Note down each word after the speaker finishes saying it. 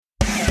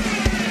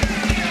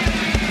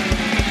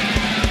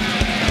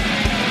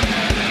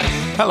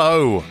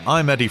Hello,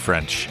 I'm Eddie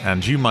French,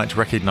 and you might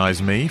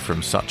recognise me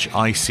from such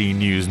icy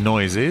news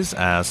noises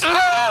as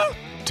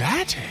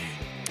Daddy.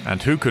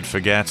 And who could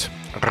forget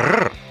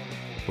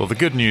Well, the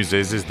good news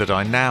is that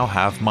I now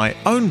have my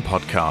own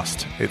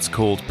podcast. It's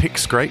called Pick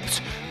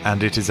Scraped,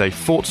 and it is a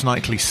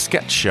fortnightly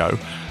sketch show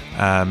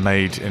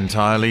made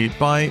entirely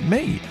by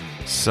me.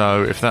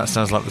 So if that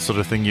sounds like the sort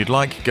of thing you'd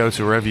like, go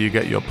to wherever you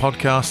get your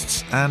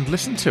podcasts and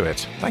listen to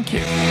it. Thank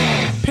you.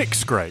 Pick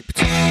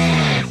Scraped.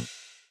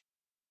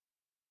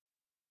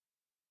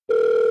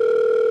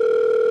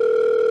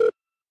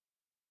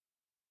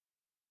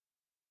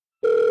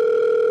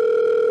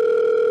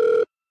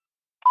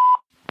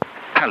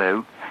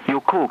 Hello,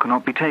 your call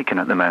cannot be taken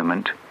at the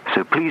moment,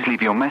 so please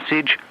leave your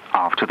message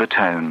after the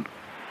tone.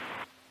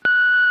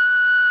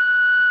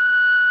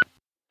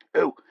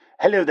 Oh,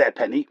 hello there,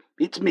 Penny.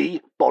 It's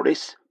me,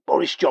 Boris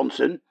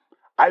Johnson.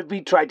 I've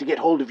been trying to get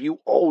hold of you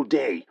all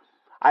day.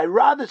 I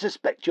rather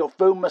suspect your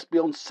phone must be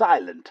on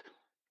silent.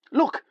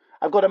 Look,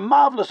 I've got a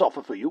marvellous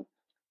offer for you.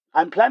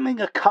 I'm planning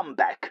a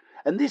comeback,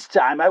 and this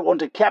time I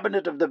want a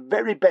cabinet of the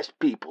very best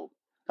people.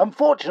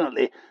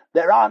 Unfortunately,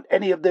 there aren't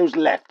any of those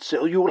left,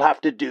 so you'll have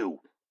to do.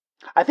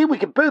 I think we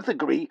can both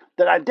agree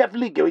that I'm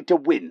definitely going to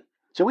win.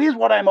 So here's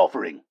what I'm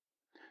offering.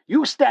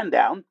 You stand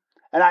down,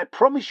 and I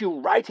promise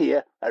you right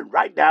here and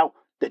right now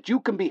that you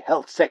can be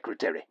health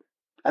secretary.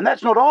 And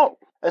that's not all.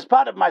 As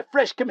part of my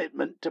fresh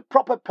commitment to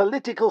proper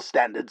political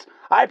standards,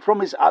 I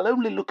promise I'll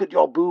only look at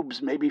your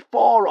boobs maybe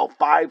 4 or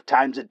 5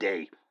 times a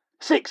day.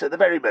 6 at the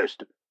very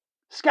most.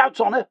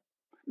 Scout's honour?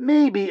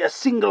 Maybe a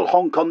single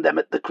honk on them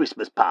at the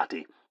Christmas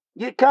party.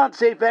 You can't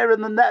say fairer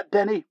than that,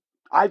 Penny.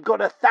 I've got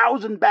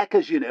 1,000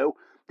 backers, you know.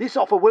 This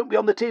offer won't be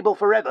on the table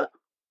forever.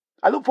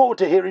 I look forward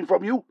to hearing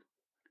from you.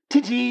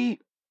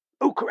 Titty!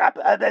 Oh, crap.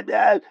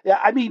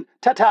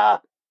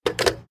 Ta-ta!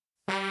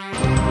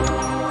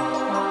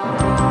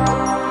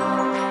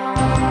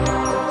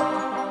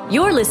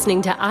 You're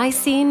listening to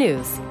IC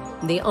News,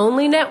 the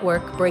only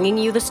network bringing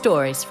you the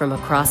stories from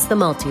across the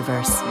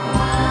multiverse.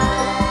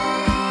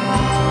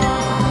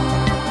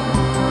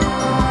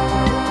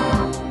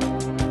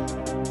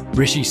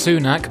 Rishi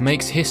Sunak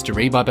makes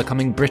history by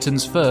becoming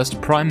Britain's first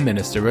Prime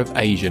Minister of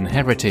Asian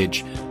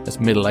heritage, as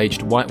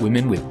middle-aged white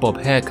women with bob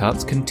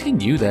haircuts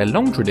continue their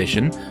long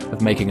tradition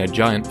of making a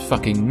giant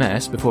fucking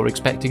mess before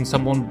expecting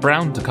someone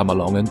brown to come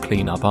along and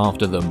clean up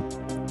after them.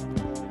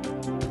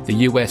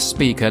 The US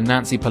Speaker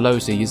Nancy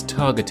Pelosi is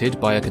targeted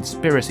by a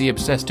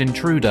conspiracy-obsessed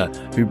intruder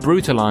who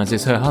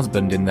brutalises her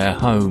husband in their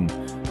home.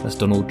 As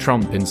Donald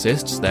Trump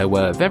insists, there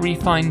were very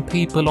fine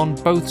people on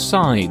both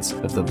sides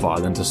of the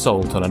violent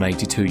assault on an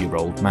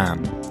 82-year-old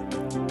man.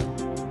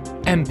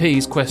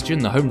 MPs question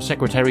the Home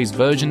Secretary's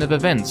version of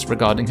events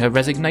regarding her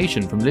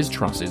resignation from Liz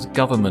Truss's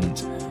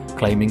government,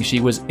 claiming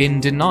she was in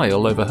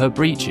denial over her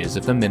breaches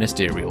of the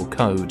ministerial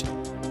code.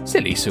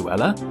 Silly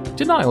Suella,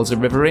 denial's a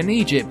river in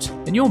Egypt,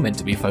 and you're meant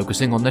to be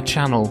focusing on the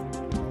channel.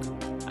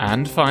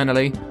 And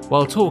finally,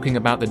 while talking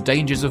about the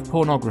dangers of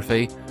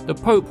pornography, the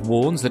Pope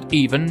warns that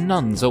even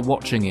nuns are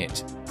watching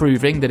it,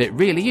 proving that it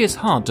really is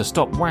hard to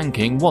stop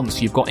wanking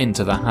once you've got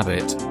into the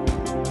habit.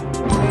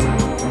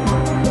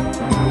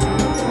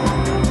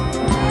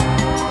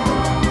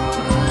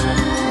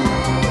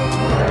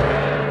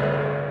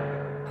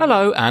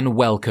 Hello and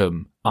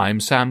welcome.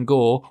 I'm Sam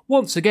Gore,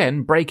 once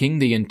again breaking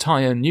the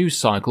entire news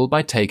cycle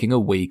by taking a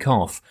week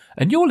off,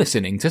 and you're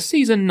listening to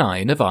Season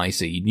 9 of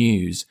IC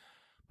News.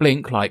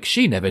 Blink like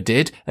she never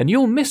did, and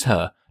you'll miss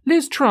her.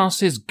 Liz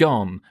Truss is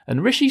gone,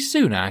 and Rishi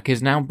Sunak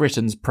is now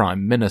Britain's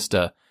Prime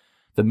Minister.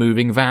 The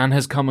moving van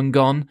has come and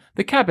gone,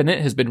 the cabinet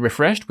has been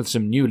refreshed with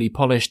some newly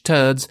polished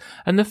turds,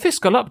 and the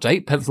fiscal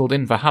update penciled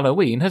in for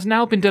Halloween has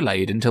now been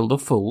delayed until the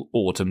full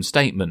autumn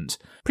statement.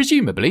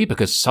 Presumably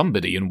because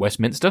somebody in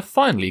Westminster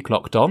finally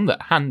clocked on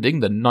that handing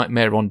the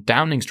Nightmare on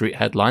Downing Street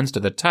headlines to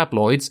the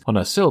tabloids on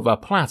a silver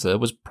platter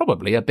was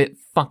probably a bit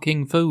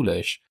fucking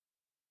foolish.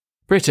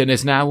 Britain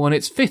is now on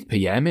its 5th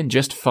PM in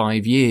just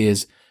 5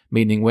 years,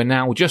 meaning we're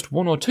now just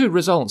 1 or 2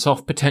 results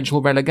off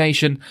potential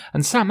relegation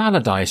and Sam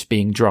Allardyce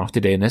being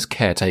drafted in as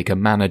caretaker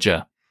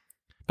manager.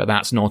 But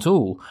that's not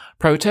all.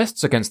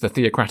 Protests against the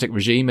theocratic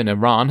regime in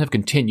Iran have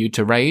continued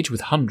to rage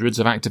with hundreds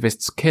of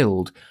activists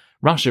killed.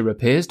 Russia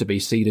appears to be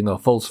seeding a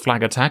false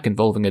flag attack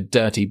involving a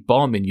dirty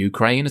bomb in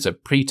Ukraine as a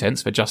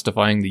pretense for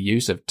justifying the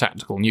use of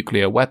tactical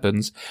nuclear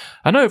weapons.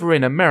 And over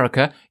in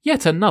America,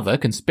 yet another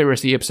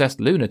conspiracy-obsessed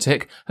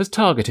lunatic has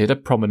targeted a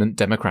prominent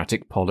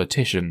Democratic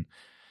politician.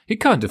 It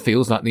kind of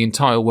feels like the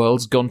entire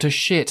world's gone to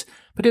shit,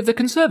 but if the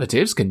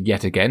Conservatives can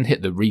yet again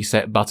hit the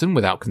reset button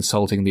without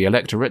consulting the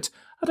electorate,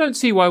 I don't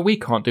see why we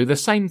can't do the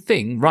same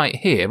thing right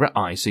here at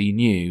IC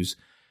News.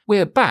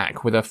 We're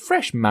back with a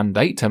fresh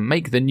mandate to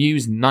make the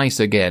news nice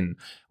again,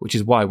 which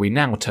is why we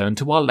now turn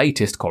to our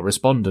latest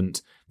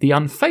correspondent, the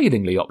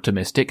unfailingly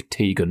optimistic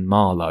Tegan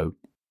Marlowe.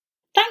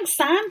 Thanks,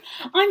 Sam.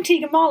 I'm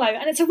Tegan Marlowe,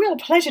 and it's a real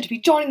pleasure to be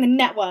joining the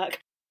network.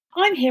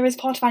 I'm here as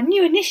part of our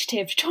new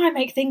initiative to try and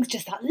make things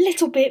just that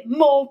little bit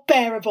more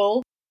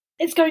bearable.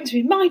 It's going to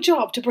be my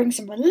job to bring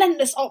some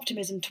relentless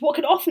optimism to what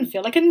can often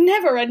feel like a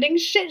never-ending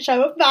shit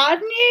show of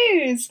bad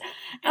news.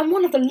 And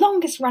one of the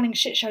longest-running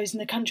shit shows in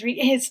the country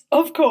is,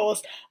 of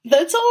course,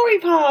 the Tory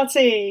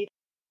party.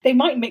 They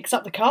might mix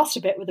up the cast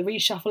a bit with a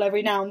reshuffle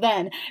every now and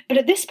then, but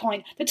at this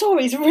point, the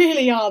Tories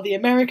really are the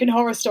American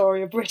Horror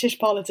Story of British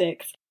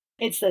politics.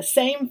 It's the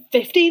same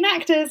 15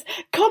 actors,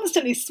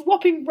 constantly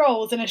swapping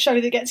roles in a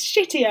show that gets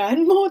shittier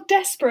and more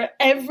desperate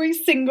every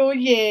single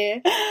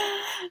year.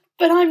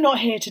 But I'm not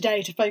here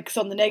today to focus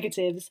on the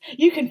negatives.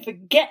 You can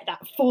forget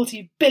that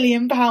 £40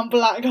 billion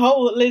black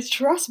hole that Liz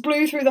Truss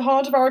blew through the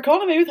heart of our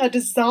economy with her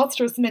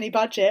disastrous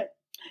mini-budget.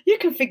 You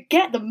can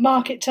forget the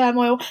market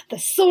turmoil, the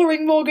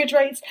soaring mortgage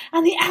rates,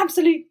 and the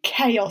absolute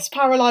chaos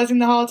paralysing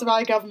the heart of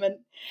our government.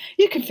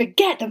 You can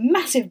forget the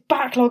massive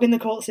backlog in the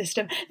court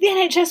system, the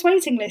NHS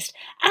waiting list,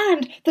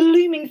 and the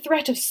looming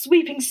threat of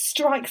sweeping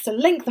strikes the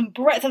length and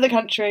breadth of the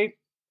country.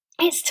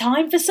 It's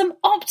time for some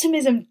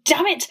optimism,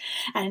 damn it!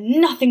 And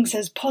nothing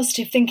says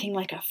positive thinking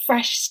like a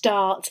fresh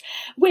start,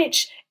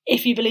 which,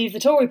 if you believe the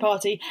Tory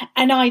party,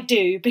 and I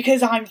do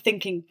because I'm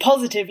thinking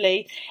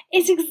positively,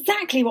 is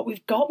exactly what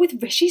we've got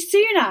with Rishi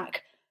Sunak.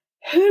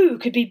 Who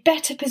could be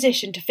better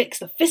positioned to fix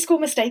the fiscal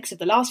mistakes of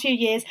the last few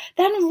years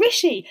than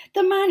Rishi,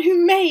 the man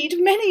who made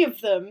many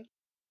of them?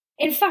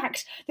 In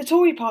fact, the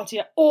Tory party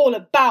are all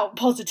about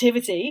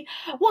positivity.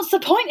 What's the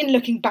point in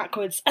looking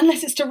backwards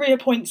unless it's to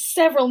reappoint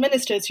several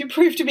ministers who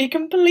proved to be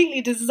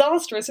completely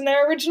disastrous in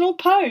their original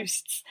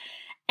posts?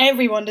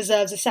 Everyone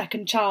deserves a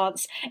second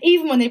chance,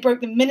 even when they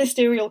broke the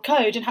ministerial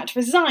code and had to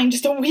resign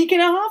just a week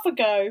and a half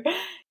ago.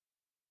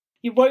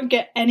 You won't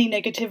get any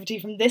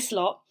negativity from this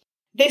lot.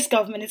 This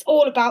government is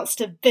all about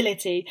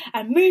stability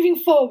and moving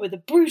forward with a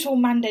brutal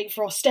mandate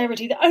for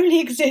austerity that only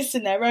exists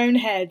in their own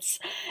heads.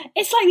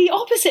 It's like the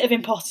opposite of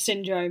imposter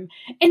syndrome.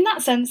 In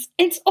that sense,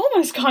 it's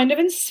almost kind of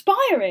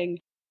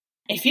inspiring.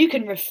 If you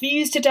can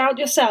refuse to doubt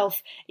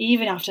yourself,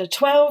 even after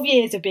 12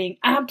 years of being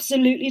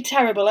absolutely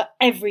terrible at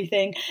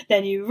everything,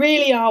 then you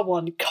really are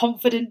one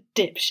confident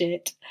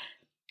dipshit.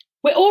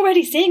 We're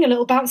already seeing a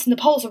little bounce in the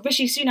polls of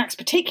Rishi Sunak's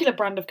particular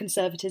brand of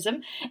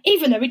conservatism,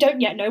 even though we don't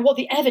yet know what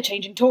the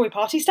ever-changing Tory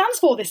party stands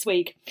for this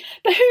week.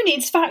 But who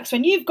needs facts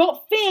when you've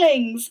got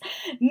feelings?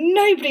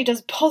 Nobody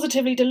does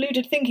positively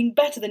deluded thinking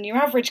better than your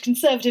average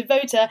Conservative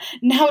voter,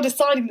 now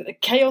deciding that the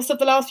chaos of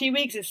the last few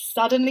weeks is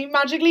suddenly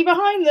magically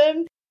behind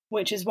them.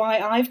 Which is why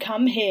I've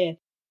come here.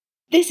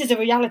 This is a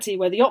reality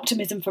where the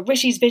optimism for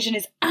Rishi's vision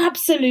is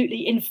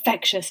absolutely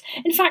infectious.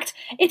 In fact,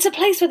 it's a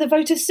place where the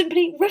voters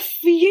simply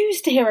refuse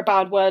to hear a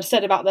bad word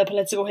said about their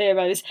political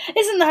heroes.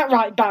 Isn't that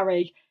right,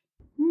 Barry?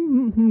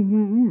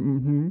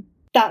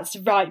 That's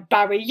right,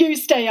 Barry. You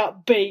stay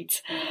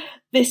upbeat.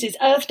 This is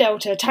Earth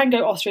Delta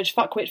Tango Ostrich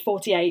Fuckwit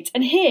 48,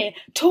 and here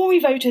Tory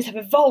voters have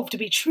evolved to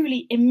be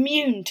truly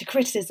immune to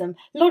criticism,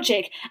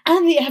 logic,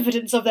 and the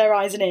evidence of their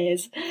eyes and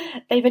ears.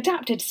 They've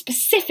adapted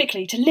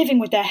specifically to living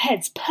with their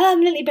heads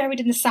permanently buried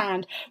in the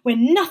sand, where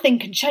nothing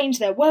can change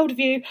their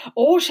worldview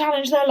or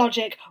challenge their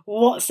logic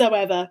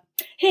whatsoever.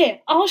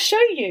 Here, I'll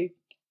show you.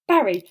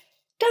 Barry,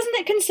 doesn't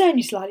it concern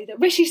you slightly that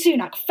Rishi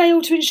Sunak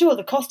failed to ensure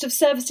the cost of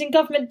servicing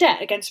government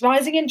debt against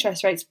rising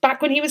interest rates back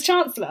when he was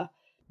Chancellor?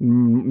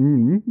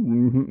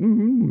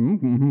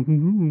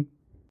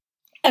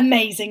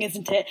 Amazing,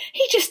 isn't it?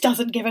 He just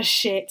doesn't give a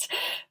shit.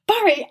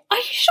 Barry, are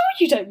you sure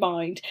you don't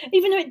mind?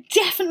 Even though it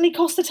definitely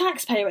cost the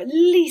taxpayer at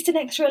least an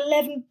extra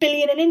 $11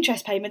 billion in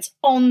interest payments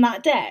on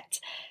that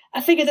debt.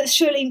 A figure that's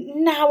surely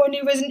now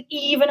only risen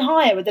even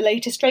higher with the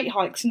latest rate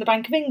hikes from the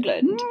Bank of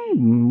England.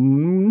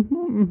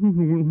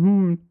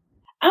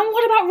 And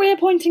what about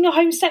reappointing a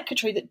Home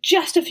Secretary that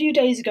just a few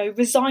days ago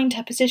resigned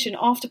her position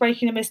after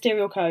breaking the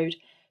ministerial code?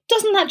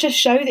 Doesn't that just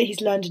show that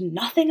he's learned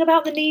nothing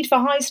about the need for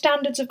high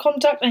standards of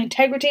conduct and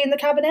integrity in the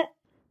cabinet?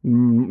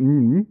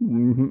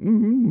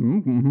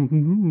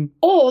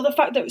 Or the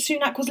fact that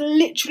Sunak was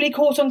literally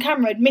caught on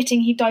camera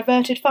admitting he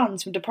diverted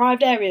funds from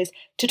deprived areas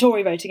to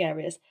Tory voting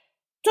areas.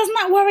 Doesn't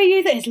that worry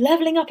you that his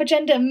levelling up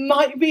agenda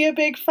might be a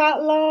big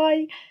fat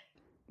lie?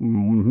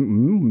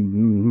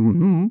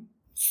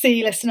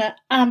 See, listener,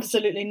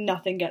 absolutely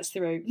nothing gets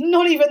through.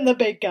 Not even the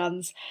big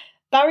guns.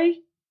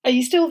 Barry, are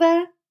you still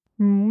there?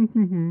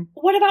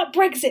 What about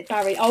Brexit,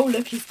 Barry? Oh,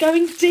 look, he's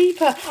going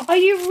deeper. Are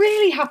you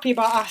really happy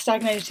about our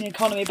stagnating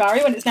economy,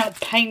 Barry, when it's now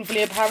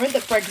painfully apparent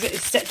that Brexit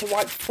is set to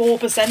wipe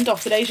 4%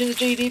 off the nation's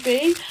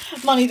GDP?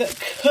 Money that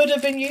could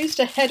have been used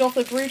to head off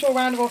the brutal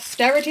round of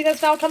austerity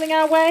that's now coming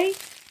our way?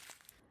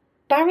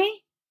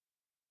 Barry?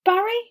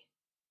 Barry?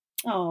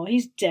 Oh,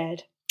 he's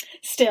dead.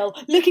 Still,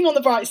 looking on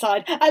the bright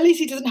side, at least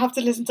he doesn't have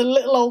to listen to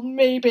little old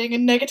me being a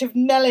negative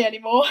Nelly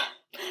anymore.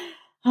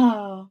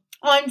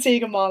 I'm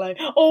Tegan Marlowe,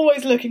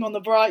 always looking on the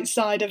bright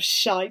side of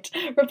shite,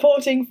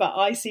 reporting for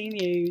IC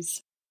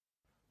News.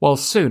 While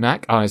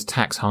Sunak eyes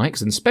tax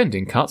hikes and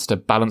spending cuts to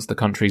balance the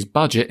country's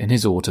budget in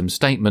his autumn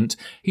statement,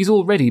 he's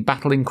already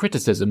battling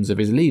criticisms of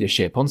his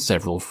leadership on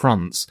several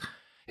fronts.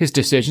 His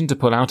decision to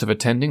pull out of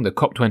attending the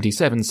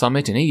COP27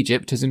 summit in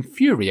Egypt has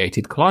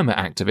infuriated climate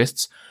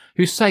activists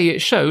who say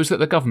it shows that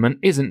the government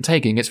isn't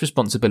taking its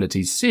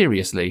responsibilities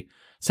seriously,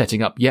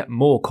 setting up yet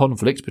more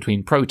conflict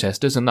between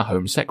protesters and the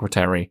Home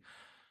Secretary.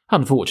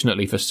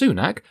 Unfortunately for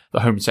Sunak, the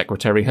Home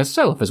Secretary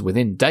herself has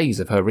within days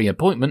of her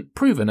reappointment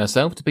proven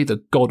herself to be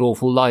the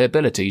god-awful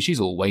liability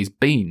she's always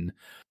been.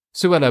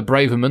 Suella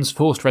Braverman's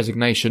forced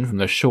resignation from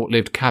the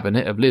short-lived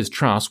cabinet of Liz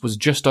Truss was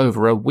just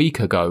over a week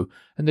ago,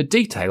 and the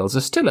details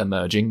are still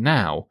emerging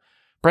now.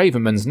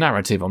 Braverman's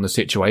narrative on the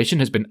situation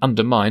has been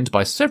undermined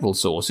by several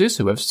sources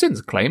who have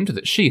since claimed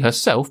that she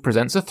herself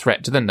presents a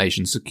threat to the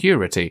nation's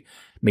security,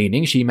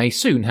 meaning she may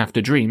soon have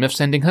to dream of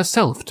sending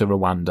herself to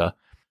Rwanda.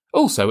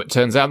 Also, it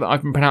turns out that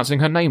I've been pronouncing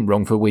her name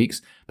wrong for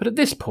weeks, but at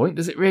this point,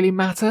 does it really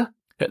matter?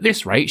 At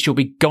this rate, she'll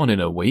be gone in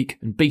a week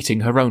and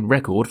beating her own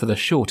record for the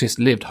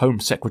shortest-lived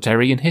Home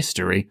Secretary in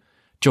history.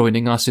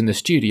 Joining us in the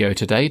studio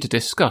today to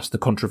discuss the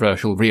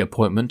controversial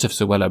reappointment of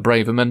Suella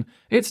Braverman,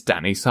 it's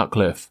Danny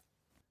Sutcliffe.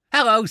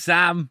 Hello,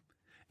 Sam.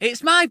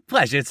 It's my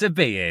pleasure to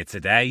be here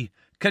today,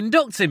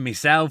 conducting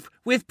myself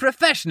with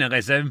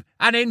professionalism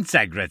and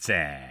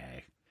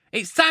integrity.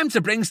 It's time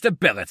to bring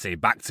stability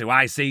back to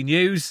IC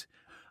News.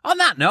 On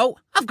that note,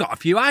 I've got a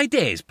few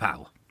ideas,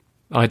 pal.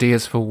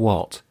 Ideas for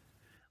what?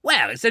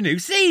 Well, it's a new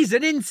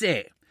season, isn't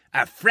it?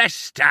 A fresh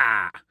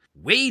start.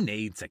 We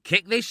need to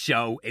kick this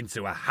show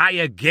into a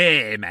higher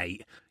gear,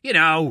 mate. You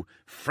know,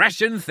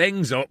 freshen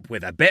things up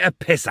with a bit of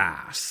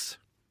piss-ass.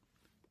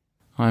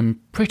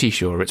 I'm pretty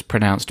sure it's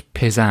pronounced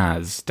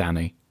pizzazz,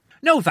 Danny.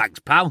 No thanks,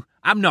 pal.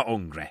 I'm not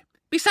hungry.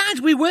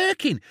 Besides, we're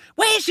working.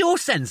 Where's your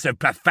sense of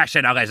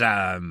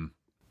professionalism?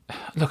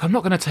 Look, I'm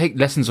not going to take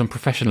lessons on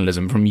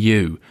professionalism from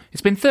you.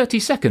 It's been 30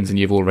 seconds and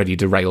you've already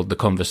derailed the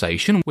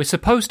conversation. We're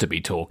supposed to be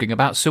talking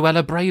about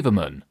Suella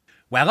Braverman.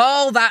 Well,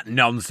 all that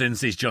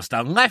nonsense is just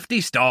a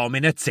lefty storm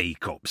in a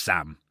teacup,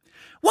 Sam.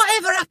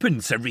 Whatever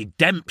happened to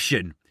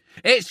redemption?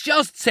 It's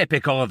just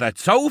typical of the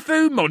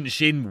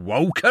tofu-munching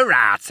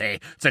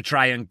wokerati to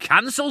try and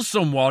cancel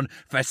someone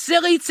for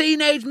silly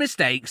teenage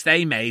mistakes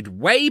they made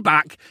way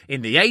back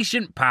in the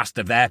ancient past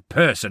of their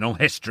personal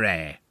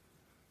history.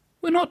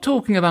 We're not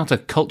talking about a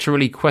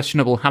culturally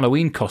questionable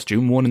Halloween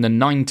costume worn in the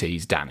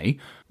 90s, Danny.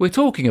 We're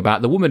talking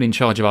about the woman in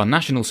charge of our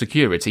national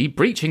security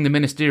breaching the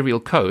ministerial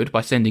code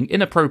by sending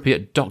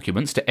inappropriate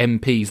documents to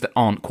MPs that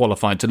aren't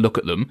qualified to look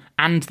at them,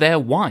 and their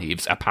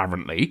wives,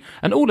 apparently,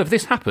 and all of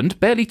this happened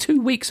barely 2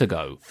 weeks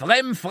ago.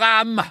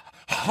 Flim-flam,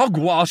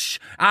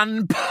 hogwash,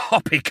 and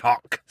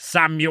poppycock,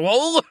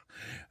 Samuel.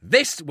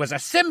 This was a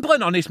simple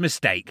and honest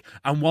mistake,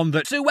 and one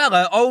that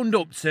Suella owned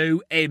up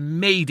to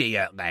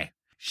immediately.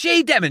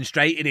 She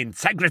demonstrated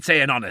integrity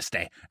and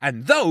honesty,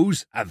 and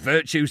those are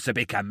virtues to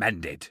be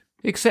commended.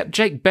 Except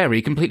Jake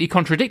Berry completely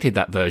contradicted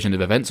that version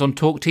of events on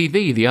Talk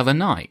TV the other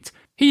night.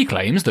 He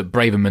claims that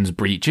Braverman's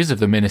breaches of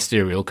the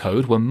ministerial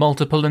code were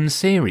multiple and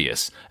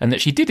serious, and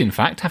that she did in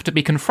fact have to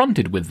be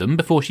confronted with them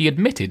before she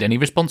admitted any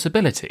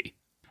responsibility.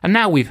 And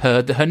now we've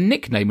heard that her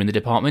nickname in the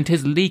department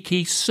is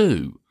Leaky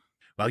Sue.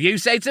 Well, you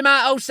say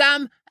tomato,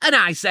 Sam, and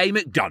I say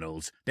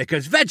McDonald's,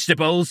 because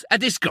vegetables are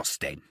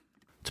disgusting.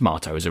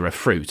 Tomatoes are a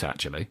fruit,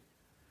 actually.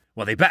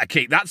 Well, they better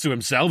keep that to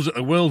themselves at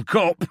the World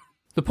Cup.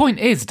 The point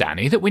is,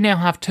 Danny, that we now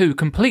have two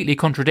completely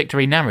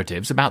contradictory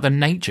narratives about the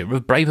nature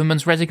of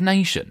Braverman's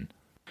resignation.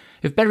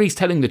 If Berry's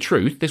telling the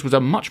truth, this was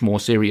a much more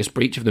serious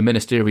breach of the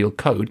ministerial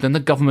code than the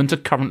government are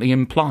currently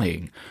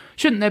implying.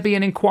 Shouldn't there be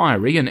an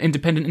inquiry and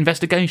independent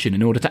investigation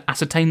in order to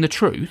ascertain the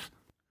truth?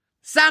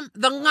 Sam,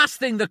 the last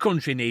thing the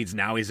country needs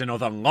now is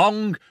another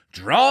long,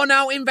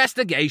 drawn-out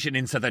investigation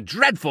into the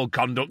dreadful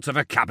conduct of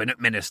a cabinet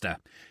minister.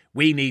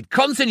 We need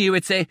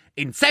continuity,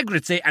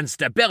 integrity and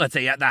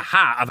stability at the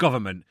heart of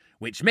government,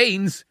 which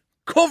means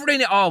covering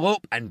it all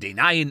up and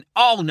denying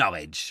all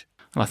knowledge.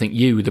 I think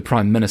you, the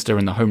Prime Minister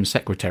and the Home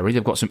Secretary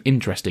have got some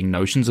interesting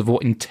notions of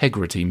what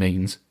integrity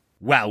means.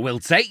 Well, we'll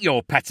take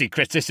your petty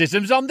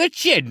criticisms on the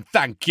chin,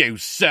 thank you,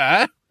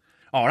 sir.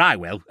 Or I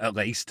will, at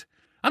least.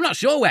 I'm not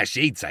sure where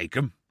she'd take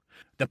 'em.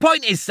 The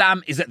point is,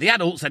 Sam, is that the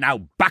adults are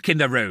now back in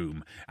the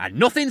room, and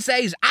nothing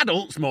says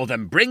adults more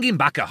than bringing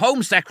back a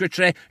Home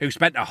Secretary who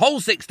spent a whole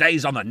 6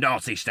 days on the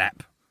naughty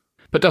step.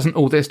 But doesn't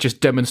all this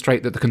just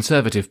demonstrate that the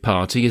Conservative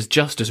Party is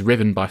just as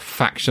riven by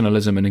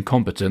factionalism and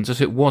incompetence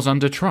as it was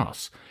under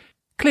Truss?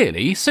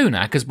 Clearly,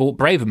 Sunak has brought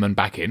Braverman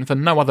back in for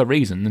no other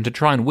reason than to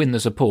try and win the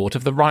support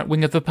of the right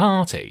wing of the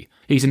party.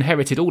 He's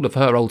inherited all of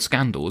her old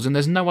scandals and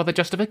there's no other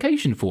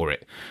justification for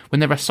it, when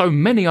there are so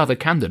many other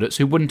candidates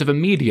who wouldn't have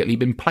immediately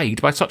been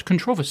plagued by such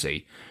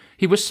controversy.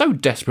 He was so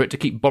desperate to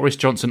keep Boris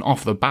Johnson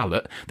off the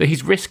ballot that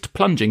he's risked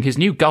plunging his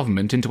new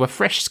government into a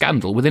fresh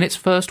scandal within its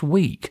first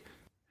week.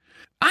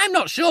 I'm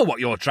not sure what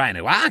you're trying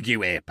to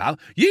argue here, pal.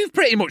 You've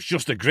pretty much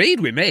just agreed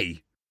with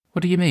me.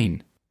 What do you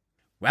mean?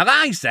 Well,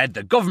 I said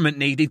the government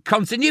needed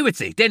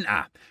continuity, didn't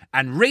I?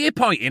 And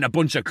reappointing a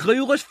bunch of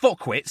clueless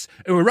fuckwits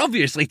who are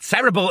obviously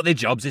terrible at their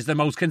jobs is the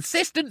most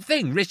consistent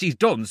thing Rishi's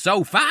done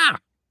so far.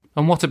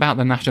 And what about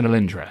the national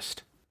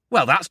interest?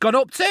 Well, that's gone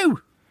up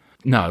too.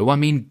 No, I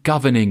mean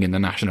governing in the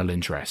national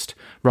interest,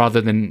 rather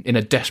than in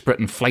a desperate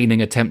and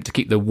flaming attempt to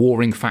keep the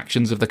warring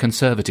factions of the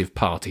Conservative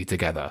Party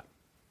together.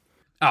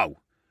 Oh,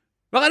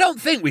 Well, I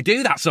don't think we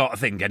do that sort of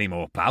thing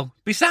anymore, pal.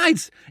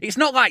 Besides, it's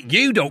not like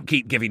you don't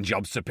keep giving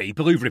jobs to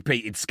people who've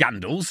repeated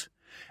scandals.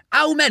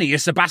 How many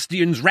of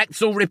Sebastian's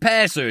rectal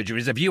repair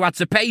surgeries have you had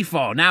to pay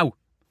for now?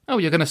 Oh,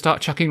 you're going to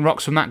start chucking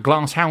rocks from that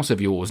glass house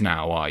of yours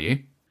now, are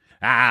you?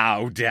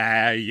 How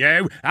dare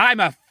you? I'm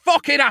a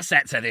fucking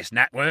asset to this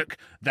network.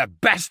 The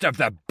best of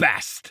the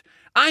best.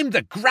 I'm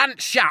the Grant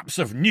Shapps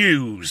of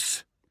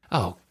news.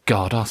 Oh,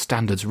 God, our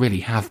standards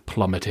really have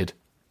plummeted.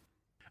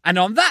 And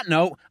on that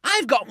note,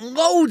 I've got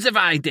loads of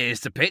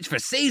ideas to pitch for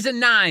Season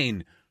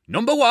 9.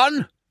 Number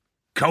 1,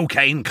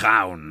 cocaine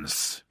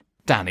clowns.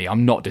 Danny,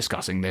 I'm not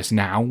discussing this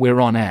now. We're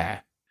on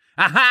air.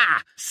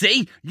 Aha!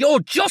 See? You're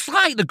just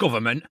like the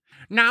government.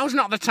 Now's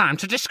not the time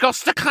to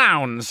discuss the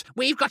clowns.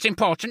 We've got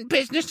important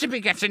business to be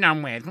getting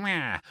on with.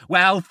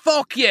 Well,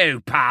 fuck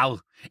you,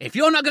 pal. If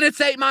you're not going to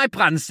take my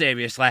plans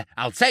seriously,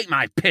 I'll take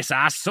my piss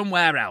ass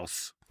somewhere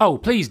else. Oh,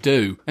 please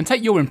do. And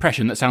take your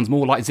impression that sounds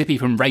more like Zippy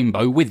from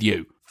Rainbow with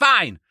you.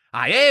 Fine.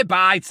 I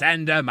hereby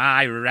tender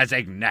my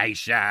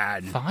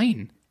resignation.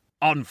 Fine.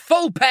 On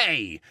full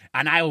pay,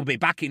 and I will be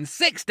back in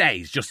 6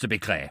 days, just to be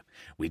clear.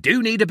 We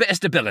do need a bit of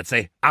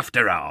stability,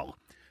 after all.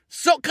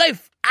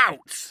 Sutcliffe,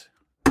 out!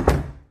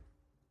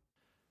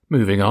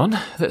 Moving on,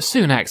 that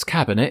Sunak's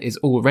cabinet is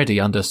already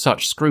under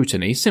such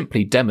scrutiny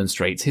simply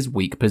demonstrates his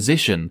weak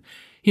position.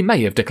 He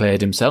may have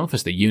declared himself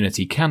as the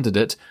unity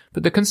candidate,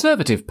 but the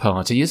Conservative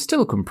Party is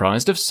still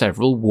comprised of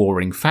several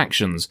warring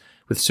factions,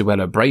 with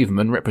Suella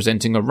Braverman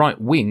representing a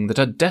right wing that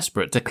are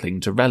desperate to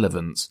cling to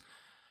relevance.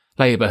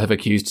 Labour have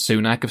accused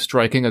Sunak of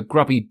striking a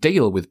grubby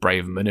deal with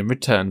Braverman in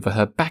return for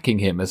her backing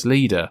him as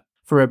leader.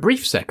 For a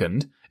brief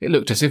second, it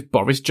looked as if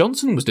Boris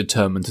Johnson was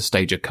determined to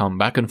stage a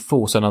comeback and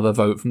force another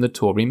vote from the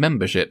Tory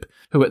membership,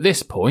 who at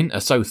this point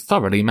are so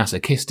thoroughly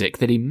masochistic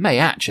that he may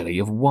actually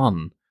have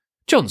won.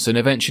 Johnson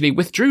eventually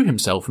withdrew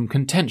himself from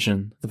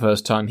contention, the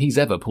first time he's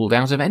ever pulled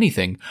out of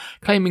anything,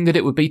 claiming that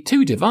it would be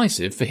too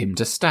divisive for him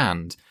to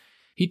stand.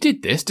 He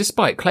did this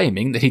despite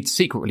claiming that he'd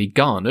secretly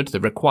garnered the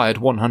required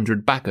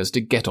 100 backers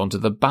to get onto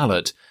the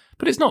ballot,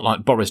 but it's not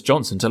like Boris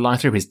Johnson to lie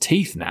through his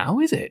teeth now,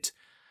 is it?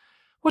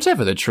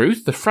 Whatever the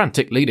truth, the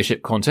frantic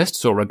leadership contest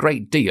saw a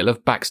great deal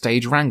of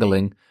backstage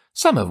wrangling,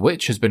 some of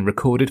which has been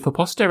recorded for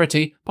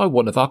posterity by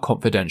one of our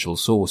confidential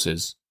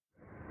sources.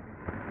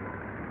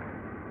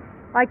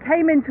 I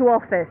came into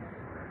office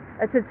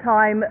at a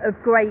time of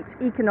great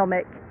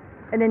economic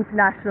and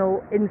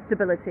international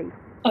instability.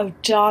 Oh,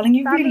 darling,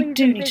 you really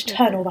do need to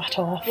turn all that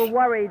off.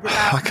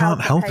 I can't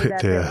help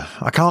it, dear.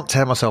 I can't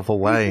tear myself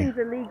away.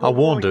 I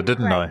warned her,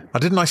 didn't I?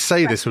 Didn't I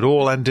say this would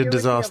all end in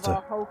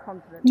disaster?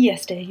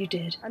 Yes, dear, you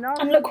did.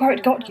 And look where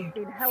it got you.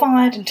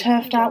 Fired and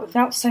turfed out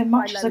without so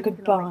much as a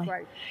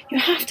goodbye. You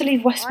have to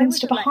leave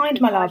Westminster behind,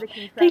 my love.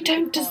 They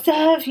don't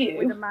deserve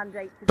you.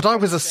 But I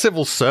was a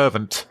civil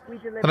servant,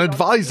 an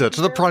advisor to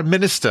the Prime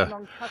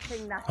Minister.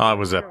 I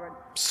was a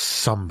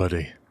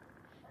somebody.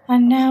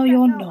 And now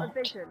you're not.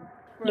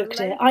 Look,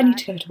 dear, I need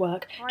to go to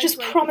work. Just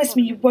promise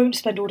me you won't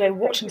spend all day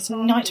watching this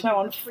nightmare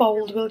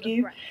unfold, will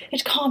you?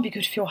 It can't be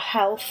good for your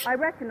health.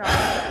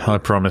 I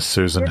promise,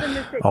 Susan.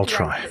 I'll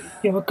try.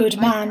 You're a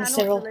good man,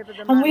 Cyril,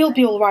 and we'll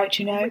be all right,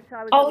 you know.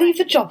 I'll leave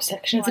the job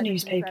section of the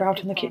newspaper out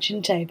on the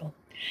kitchen table.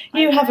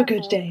 You have a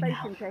good day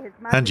now.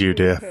 And you,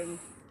 dear. To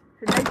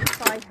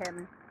notify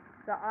him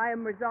that I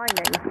am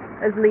resigning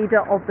as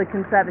leader of the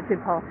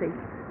Conservative Party.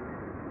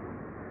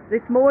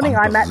 This morning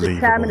I met the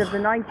chairman of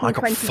the 1922 I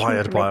got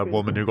fired by a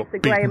woman who got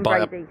beaten by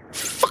a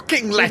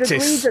fucking lettuce.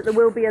 We've agreed that there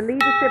will be a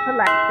leadership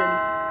election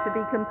to be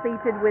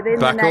completed within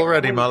the next Back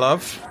already, week. my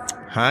love.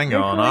 Hang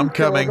on, I'm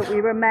coming. That we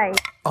remain.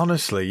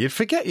 Honestly, you'd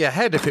forget your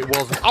head if it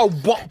wasn't... Oh,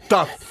 what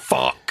the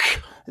fuck?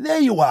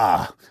 There you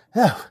are.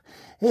 Oh,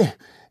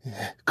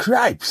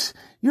 cripes,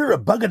 you're a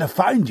bugger to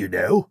find, you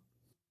know.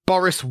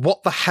 Boris,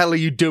 what the hell are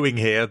you doing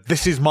here?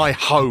 This is my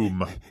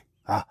home.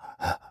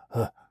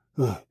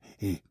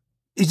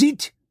 Is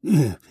it?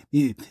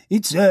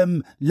 It's,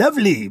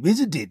 lovely,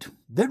 isn't it?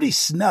 Very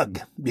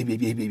snug.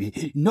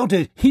 Not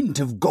a hint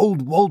of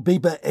gold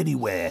wallpaper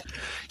anywhere.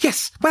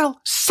 Yes,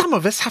 well, some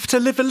of us have to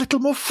live a little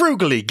more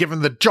frugally,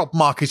 given the job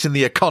market and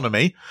the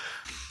economy.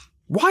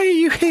 Why are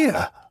you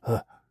here?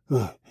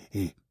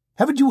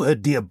 Haven't you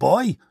heard, dear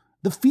boy?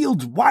 The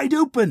field's wide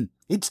open.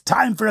 It's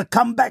time for a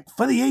comeback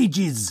for the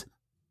ages.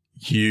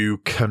 You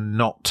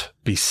cannot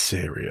be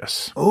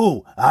serious.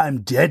 Oh,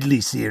 I'm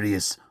deadly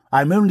serious.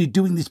 I'm only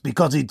doing this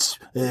because it's,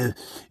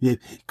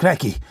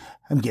 cracky.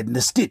 I'm getting a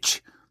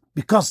stitch.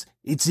 Because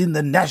it's in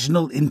the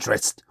national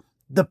interest.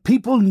 The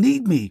people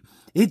need me.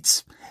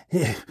 It's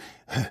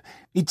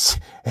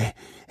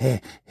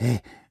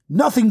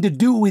nothing to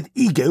do with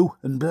ego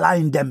and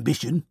blind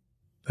ambition.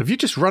 Have you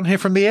just run here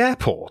from the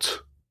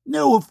airport?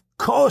 No, of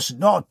course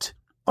not.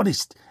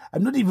 Honest,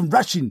 I'm not even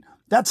rushing.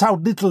 That's how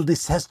little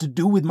this has to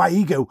do with my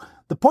ego.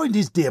 The point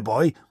is, dear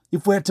boy,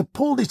 if we're to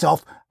pull this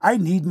off, I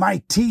need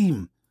my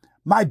team.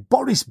 My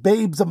Boris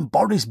babes and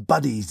Boris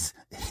buddies.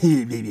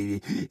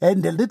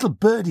 And a little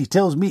birdie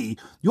tells me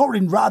you're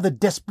in rather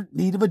desperate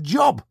need of a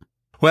job.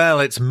 Well,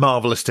 it's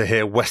marvellous to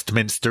hear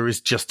Westminster is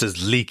just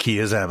as leaky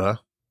as ever.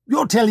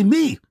 You're telling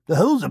me the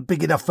holes are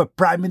big enough for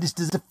Prime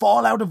Ministers to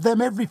fall out of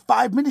them every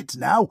 5 minutes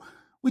now,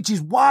 which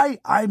is why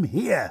I'm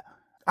here.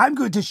 I'm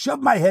going to shove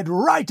my head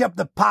right up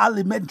the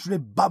parliamentary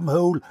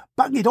bumhole,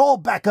 bung it all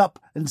back up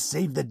and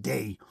save the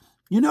day.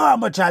 You know how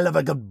much I love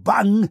a good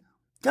bung.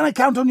 Can I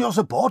count on your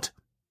support?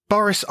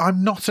 Boris,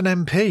 I'm not an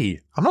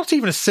MP. I'm not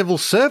even a civil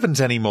servant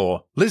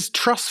anymore. Liz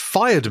Truss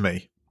fired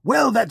me.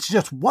 Well, that's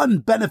just one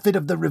benefit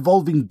of the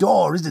revolving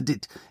door, isn't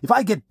it? If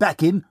I get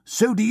back in,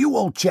 so do you,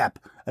 old chap,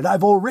 and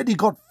I've already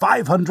got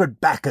 500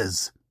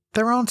 backers.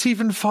 There aren't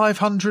even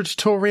 500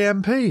 Tory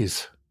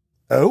MPs.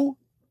 Oh?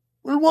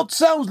 Well, what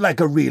sounds like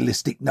a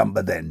realistic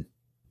number then?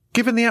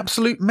 Given the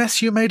absolute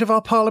mess you made of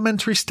our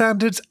parliamentary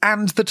standards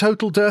and the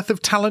total dearth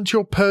of talent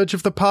your purge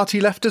of the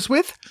party left us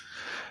with,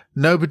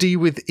 nobody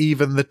with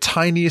even the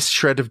tiniest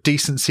shred of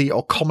decency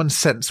or common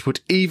sense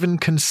would even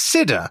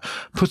consider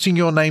putting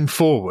your name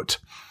forward.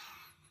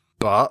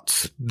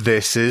 But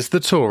this is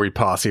the Tory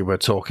party we're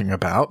talking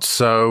about,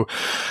 so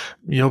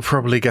you'll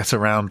probably get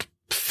around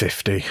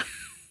 50.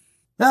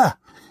 Ah,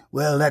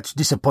 well, that's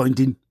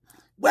disappointing.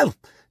 Well,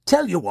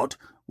 tell you what,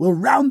 we'll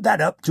round that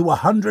up to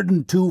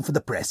 102 for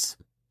the press.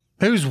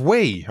 Who's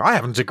we? I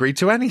haven't agreed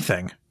to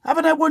anything.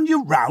 Haven't I won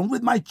you round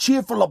with my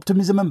cheerful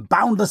optimism and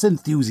boundless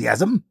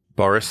enthusiasm?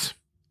 Boris,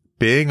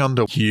 being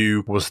under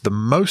you was the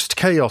most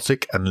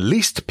chaotic and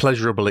least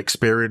pleasurable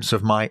experience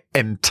of my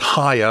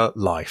entire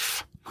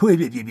life.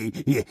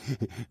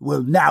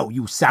 Well, now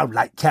you sound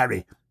like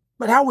Carrie.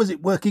 But how was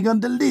it working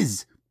under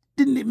Liz?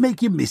 Didn't it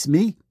make you miss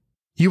me?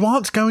 You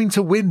aren't going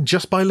to win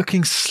just by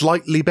looking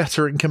slightly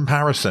better in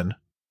comparison.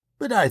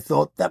 But I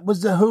thought that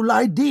was the whole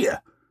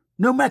idea.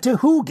 No matter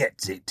who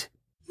gets it.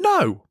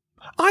 No.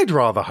 I'd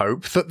rather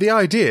hope that the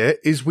idea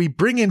is we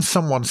bring in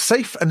someone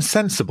safe and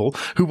sensible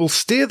who will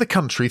steer the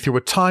country through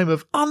a time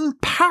of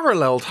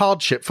unparalleled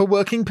hardship for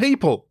working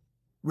people.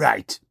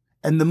 Right.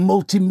 And the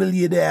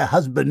multi-millionaire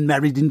husband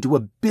married into a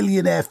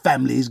billionaire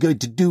family is going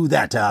to do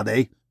that, are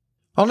they?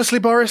 Honestly,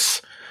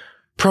 Boris,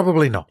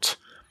 probably not.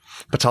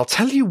 But I'll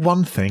tell you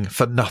one thing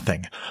for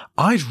nothing.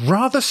 I'd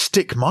rather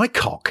stick my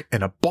cock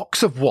in a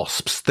box of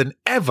wasps than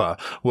ever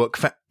work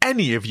for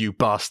any of you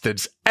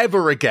bastards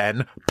ever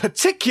again,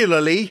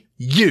 particularly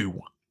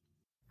you.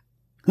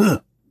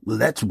 Huh. Well,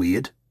 that's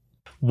weird.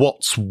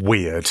 What's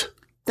weird?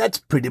 That's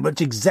pretty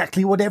much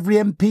exactly what every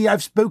MP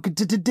I've spoken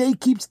to today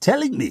keeps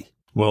telling me.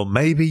 Well,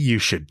 maybe you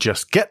should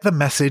just get the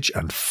message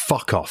and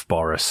fuck off,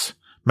 Boris.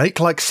 Make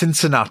like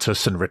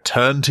Cincinnatus and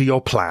return to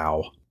your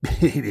plough.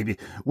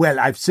 Well,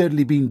 I've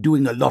certainly been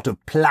doing a lot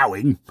of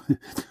ploughing.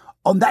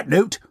 On that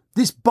note,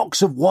 this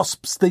box of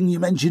wasps thing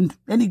you mentioned,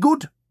 any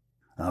good?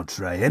 I'll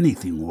try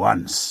anything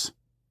once.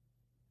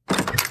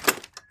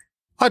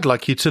 I'd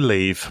like you to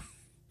leave.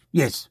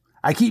 Yes,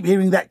 I keep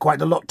hearing that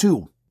quite a lot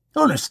too.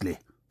 Honestly,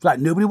 it's like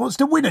nobody wants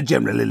to win a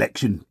general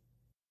election.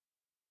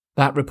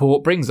 That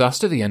report brings us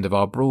to the end of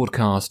our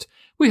broadcast.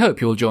 We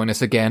hope you'll join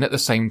us again at the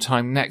same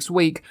time next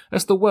week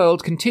as the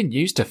world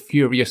continues to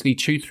furiously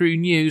chew through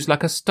news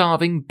like a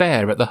starving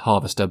bear at the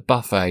Harvester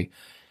buffet.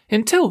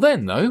 Until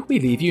then, though, we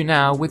leave you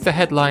now with the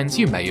headlines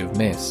you may have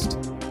missed.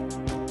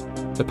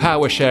 The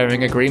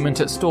power-sharing agreement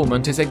at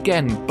Stormont is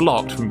again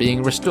blocked from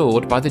being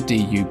restored by the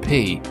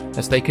DUP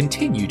as they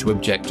continue to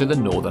object to the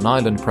Northern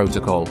Ireland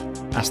Protocol,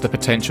 as the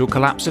potential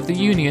collapse of the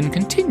Union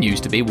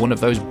continues to be one of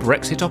those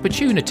Brexit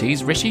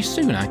opportunities Rishi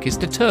Sunak is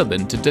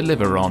determined to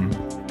deliver on.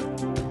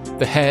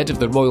 The head of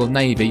the Royal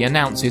Navy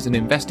announces an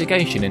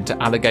investigation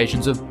into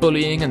allegations of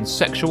bullying and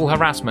sexual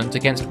harassment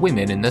against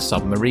women in the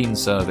submarine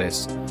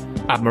service.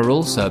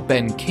 Admiral Sir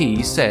Ben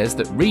Key says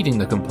that reading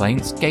the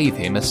complaints gave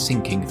him a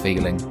sinking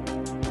feeling.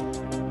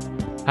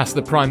 As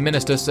the Prime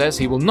Minister says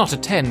he will not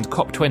attend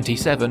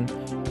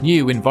COP27,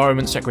 new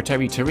Environment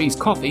Secretary Therese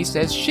Coffey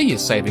says she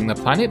is saving the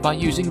planet by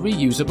using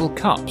reusable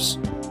cups,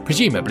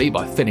 presumably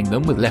by filling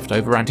them with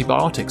leftover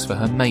antibiotics for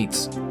her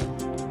mates.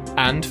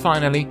 And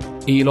finally,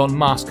 Elon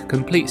Musk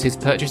completes his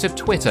purchase of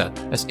Twitter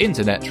as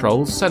internet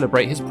trolls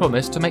celebrate his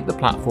promise to make the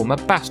platform a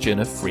bastion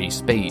of free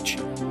speech.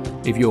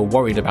 If you're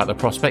worried about the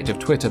prospect of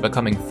Twitter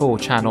becoming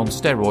 4chan on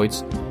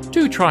steroids,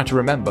 do try to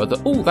remember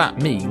that all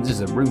that means is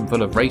a room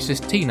full of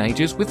racist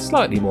teenagers with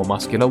slightly more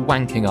muscular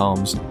wanking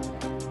arms.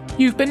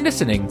 You've been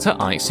listening to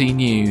IC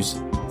News.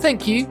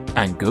 Thank you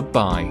and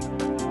goodbye.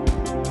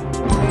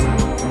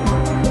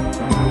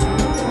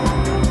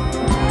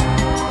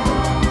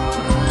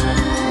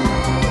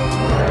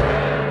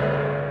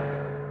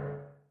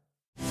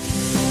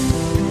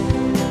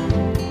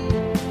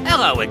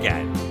 Hello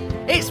again.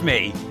 It's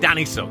me,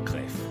 Danny Sutcliffe.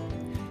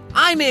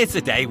 I'm here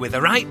today with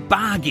the right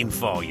bargain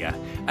for you.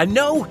 And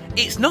no,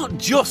 it's not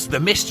just the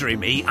mystery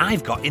meat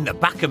I've got in the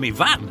back of my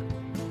van.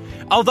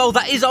 Although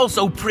that is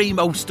also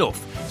primo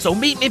stuff, so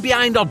meet me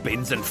behind odd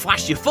bins and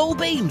flash your full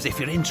beams if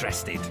you're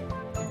interested.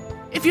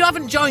 If you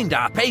haven't joined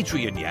our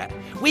Patreon yet,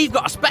 we've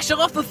got a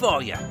special offer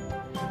for you.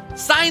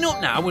 Sign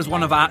up now as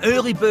one of our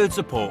early bird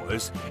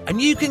supporters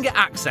and you can get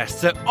access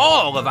to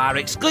all of our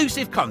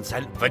exclusive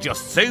content for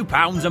just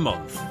 £2 a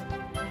month.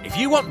 If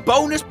you want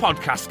bonus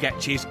podcast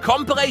sketches,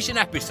 compilation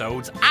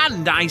episodes,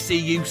 and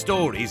ICU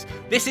stories,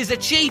 this is the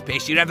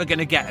cheapest you're ever going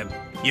to get them.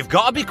 You've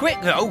got to be quick,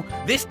 though.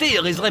 This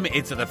deal is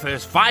limited to the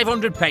first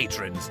 500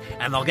 patrons,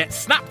 and they'll get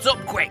snapped up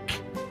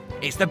quick.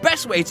 It's the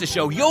best way to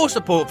show your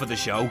support for the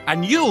show,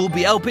 and you'll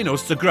be helping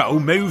us to grow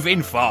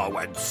moving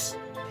forwards.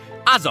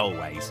 As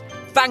always,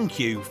 thank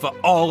you for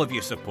all of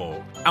your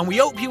support, and we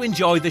hope you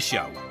enjoy the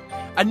show.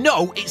 And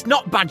no, it's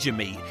not badger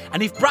meat,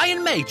 and if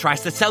Brian May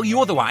tries to tell you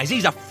otherwise,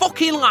 he's a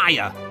fucking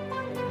liar.